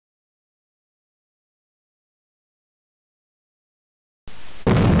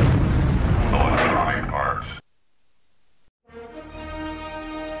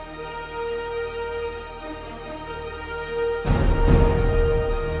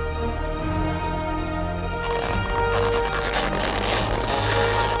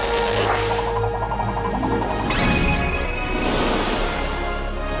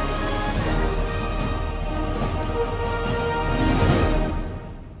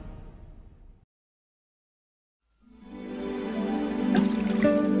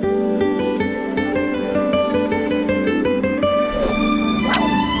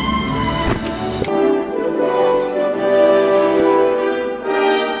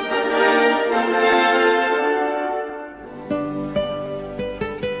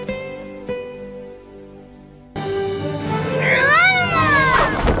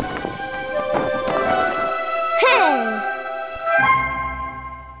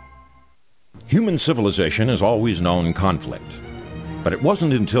Human civilization has always known conflict. But it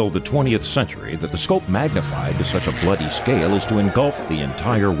wasn't until the 20th century that the scope magnified to such a bloody scale as to engulf the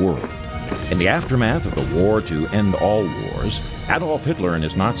entire world. In the aftermath of the war to end all wars, Adolf Hitler and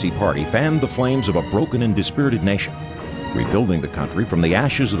his Nazi party fanned the flames of a broken and dispirited nation, rebuilding the country from the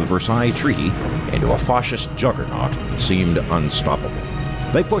ashes of the Versailles Treaty into a fascist juggernaut that seemed unstoppable.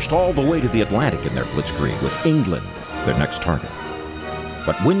 They pushed all the way to the Atlantic in their blitzkrieg, with England their next target.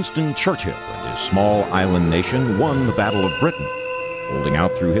 But Winston Churchill and his small island nation won the Battle of Britain, holding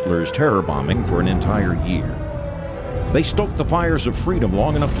out through Hitler's terror bombing for an entire year. They stoked the fires of freedom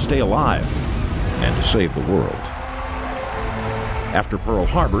long enough to stay alive and to save the world. After Pearl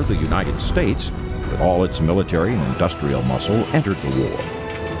Harbor, the United States, with all its military and industrial muscle, entered the war.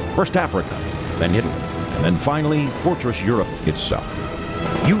 First Africa, then Italy, and then finally Fortress Europe itself.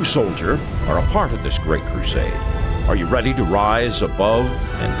 You, soldier, are a part of this great crusade. Are you ready to rise above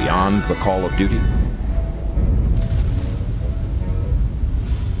and beyond the call of duty?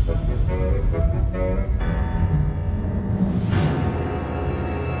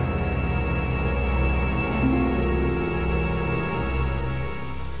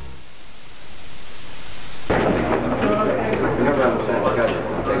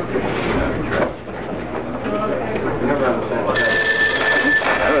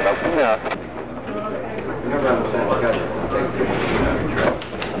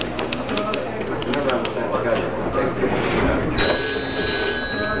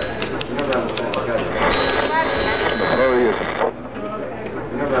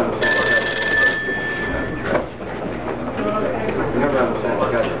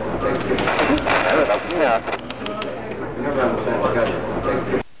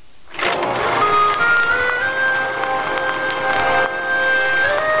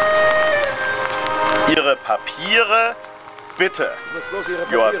 Ihre Papiere, bitte.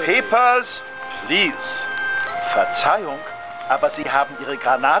 Your papers, please. Verzeihung, aber Sie haben Ihre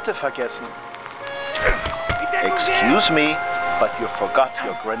Granate vergessen. Excuse me, but you forgot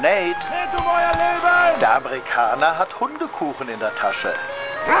your grenade. Der Amerikaner hat Hundekuchen in der Tasche.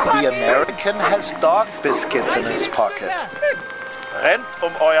 The American has dog biscuits in his pocket. Rennt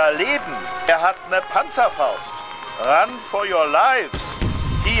euer Leben. Hat eine Panzerfaust. Run for your lives.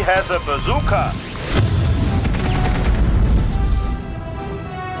 He has a bazooka.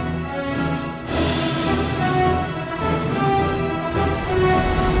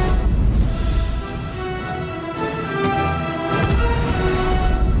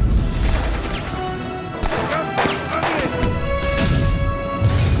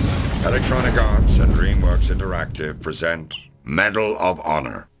 Electronic Arts and DreamWorks Interactive present Medal of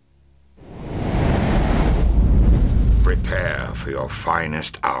Honor. Prepare for your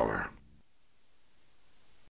finest hour.